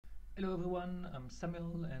Hello everyone, I'm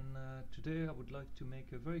Samuel, and today I would like to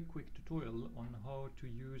make a very quick tutorial on how to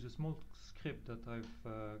use a small script that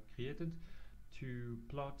I've created to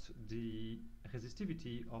plot the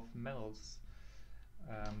resistivity of metals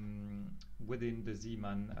within the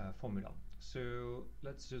Ziman formula. So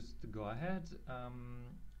let's just go ahead.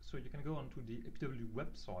 So you can go onto the EPW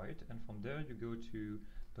website, and from there you go to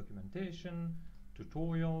documentation,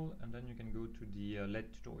 tutorial, and then you can go to the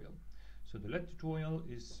LED tutorial. So the LED tutorial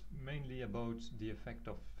is mainly about the effect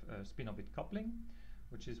of spin-orbit coupling,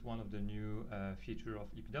 which is one of the new feature of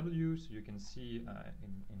EPW. So you can see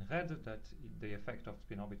in red that the effect of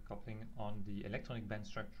spin-orbit coupling on the electronic band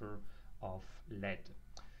structure of lead.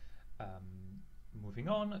 Moving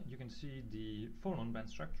on, you can see the phonon band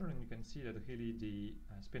structure, and you can see that really the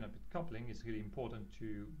spin-orbit coupling is really important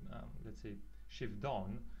to, let's say, shift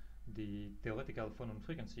down the theoretical phonon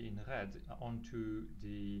frequency in red onto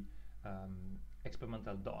the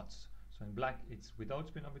experimental dots. So in black it's without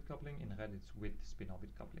spin-orbit coupling, in red it's with spin-orbit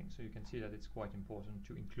coupling. So you can see that it's quite important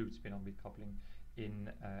to include spin-orbit coupling in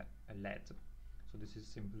a LED. So this is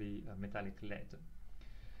simply a metallic LED.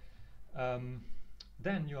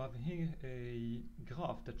 Then you have here a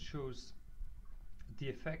graph that shows the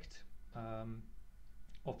effect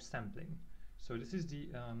of sampling. So this is the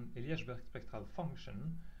Eliashberg spectral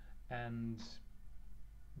function, and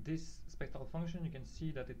this spectral function, you can see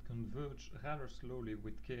that it converges rather slowly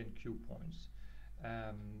with K and Q points.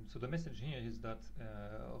 So the message here is that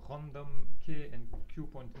random K and Q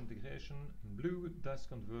point integration in blue does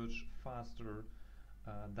converge faster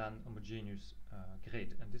than homogeneous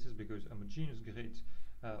grid, and this is because homogeneous grid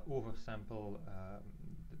oversample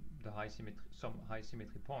the high symmetry, some high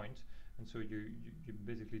symmetry point, and so you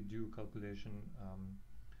basically do calculation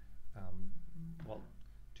well,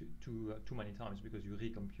 too many times, because you're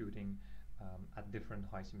recomputing at different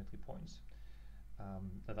high symmetry points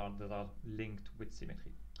that are linked with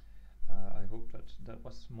symmetry. I hope that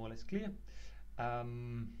was more or less clear.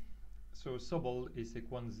 So Sobol is a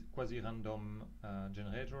quasi-random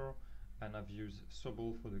generator, and I've used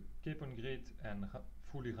Sobol for the K-point grid and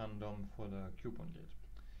fully random for the Q-point grid.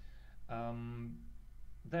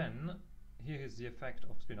 Then here is the effect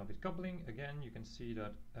of spin-orbit coupling. Again, you can see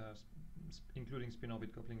that including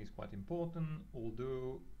spin-orbit coupling is quite important,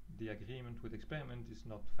 although the agreement with experiment is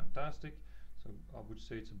not fantastic. So I would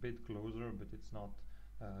say it's a bit closer, but it's not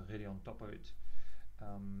really on top of it.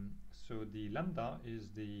 So the lambda is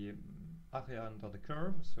the area under the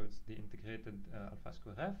curve, so it's the integrated alpha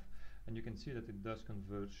square f, and you can see that it does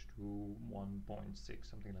converge to 1.6,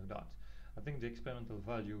 something like that. I think the experimental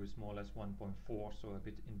value is more or less 1.4, so a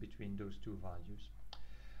bit in between those two values.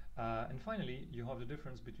 And finally, you have the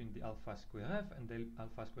difference between the alpha square f and the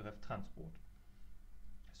alpha square f transport.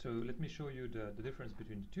 So let me show you the difference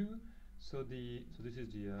between the two. So this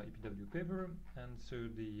is the EPW paper, and so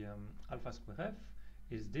the alpha square f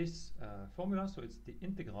is this formula. So it's the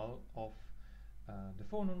integral of the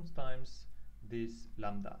phonons times this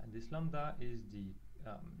lambda, and this lambda is the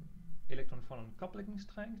electron-phonon coupling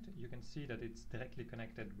strength. You can see that it's directly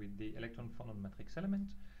connected with the electron-phonon matrix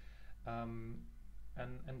element.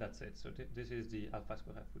 And that's it. So this is the alpha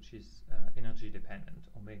square f, which is energy dependent,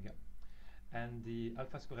 omega. And the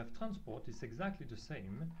alpha square f transport is exactly the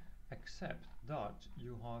same, except that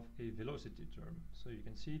you have a velocity term. So you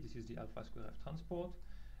can see this is the alpha square f transport.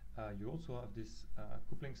 You also have this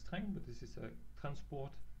coupling strength, but this is a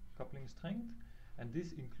transport coupling strength, and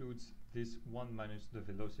this includes this 1 minus the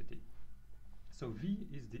velocity. So V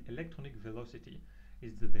is the electronic velocity,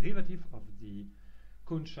 is the derivative of the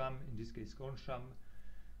Kohn-Sham, in this case Kohn-Sham,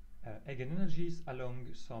 eigenenergies along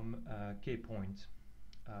some K-point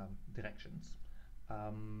directions.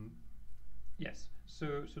 Yes,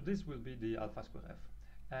 so this will be the alpha square f.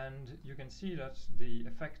 And you can see that the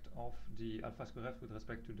effect of the alpha square f with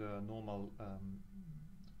respect to the normal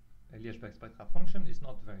Eliashberg spectral function is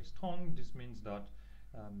not very strong. This means that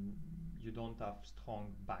you don't have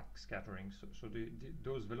strong backscattering. So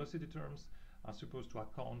those velocity terms are supposed to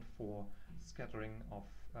account for scattering of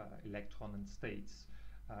electron and states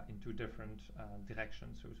into different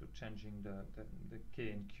directions, so changing the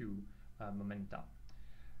K and Q momenta.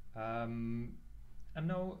 And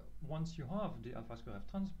now, once you have the alpha square f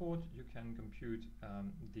transport, you can compute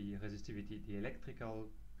the resistivity, the electrical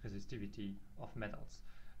resistivity of metals.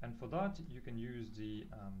 And for that, you can use the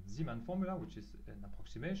Ziman formula, which is an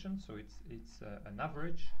approximation. So it's an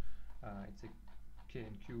average. It's a K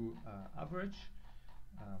and Q average.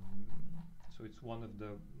 So it's one of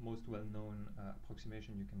the most well-known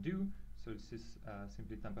approximation you can do. So this is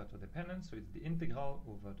simply temperature dependent. So it's the integral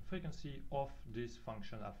over the frequency of this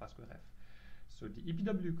function alpha square f. So the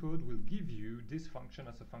EPW code will give you this function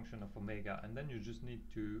as a function of omega, and then you just need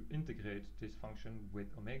to integrate this function with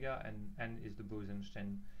omega, and n is the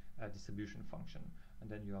Bose-Einstein distribution function, and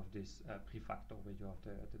then you have this prefactor where you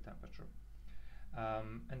have the temperature.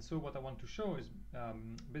 And so what I want to show is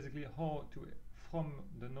basically how to, from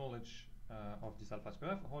the knowledge of this alpha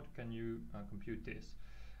square F, how can you compute this.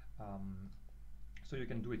 So you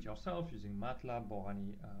can do it yourself using MATLAB or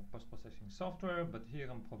any post-processing software, but here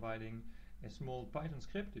I'm providing a small Python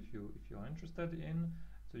script if you are interested in.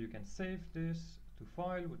 So you can save this to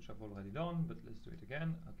file, which I've already done, but let's do it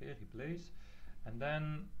again. Okay, replace. And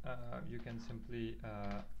then you can simply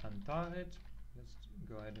untar it. Let's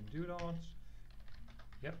go ahead and do that.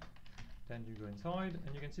 Yep. Then you go inside,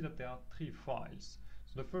 and you can see that there are 3 files.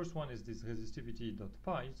 So the first one is this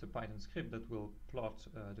resistivity.py. It's a Python script that will plot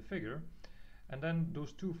the figure. And then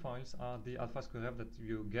those 2 files are the alpha square F that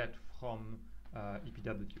you get from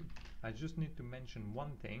EPW. I just need to mention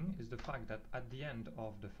one thing, is the fact that at the end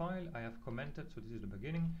of the file I have commented, so this is the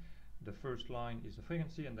beginning, the first line is the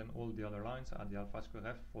frequency, and then all the other lines are the alpha square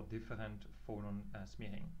F for different phonon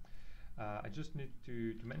smearing. I just need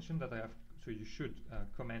to mention that I have, so you should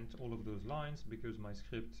comment all of those lines, because my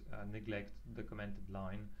script neglects the commented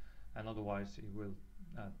line, and otherwise it will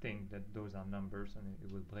think that those are numbers and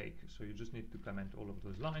it will break. So you just need to comment all of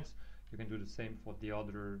those lines. You can do the same for the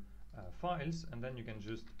other files, and then you can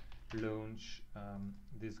just launch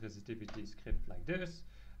this resistivity script like this,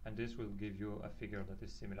 and this will give you a figure that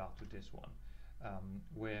is similar to this one,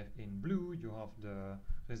 where in blue you have the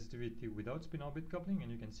resistivity without spin-orbit coupling,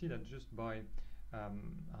 and you can see that just by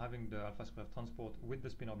having the alpha square transport with the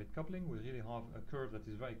spin-orbit coupling, we really have a curve that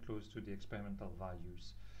is very close to the experimental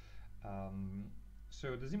values.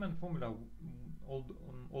 So the Ziman formula,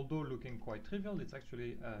 although looking quite trivial, it's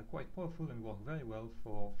actually quite powerful and works very well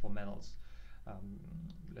for metals,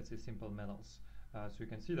 let's say simple metals. So you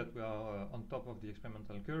can see that we are on top of the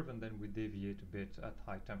experimental curve, and then we deviate a bit at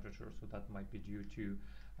high temperature, so that might be due to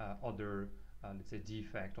other, let's say,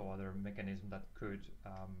 defect or other mechanism that could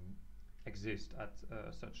exist at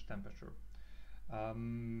such temperature.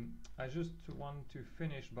 I just want to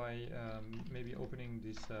finish by maybe opening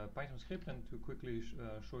this Python script and to quickly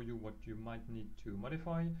show you what you might need to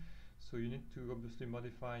modify. So you need to obviously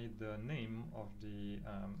modify the name of the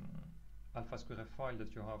alpha square F file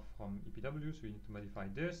that you have from EPW, so you need to modify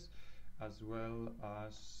this, as well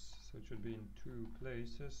as, so it should be in 2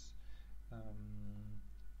 places,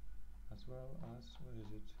 as well as, where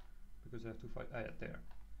is it? Because I have 2 files, yeah, there.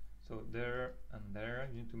 So there and there,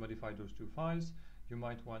 you need to modify those 2 files. You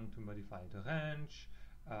might want to modify the range.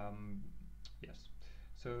 Yes.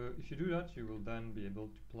 So if you do that, you will then be able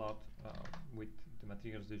to plot with the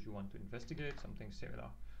materials that you want to investigate something similar.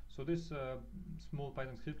 So this small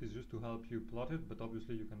Python script is just to help you plot it, but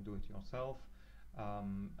obviously you can do it yourself.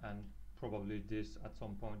 And probably this at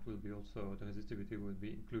some point will be also, the resistivity will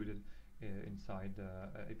be included inside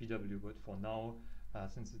EPW, but for now,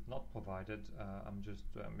 since it's not provided, I'm just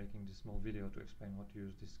making this small video to explain how to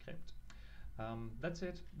use this script. That's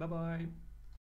it. Bye bye.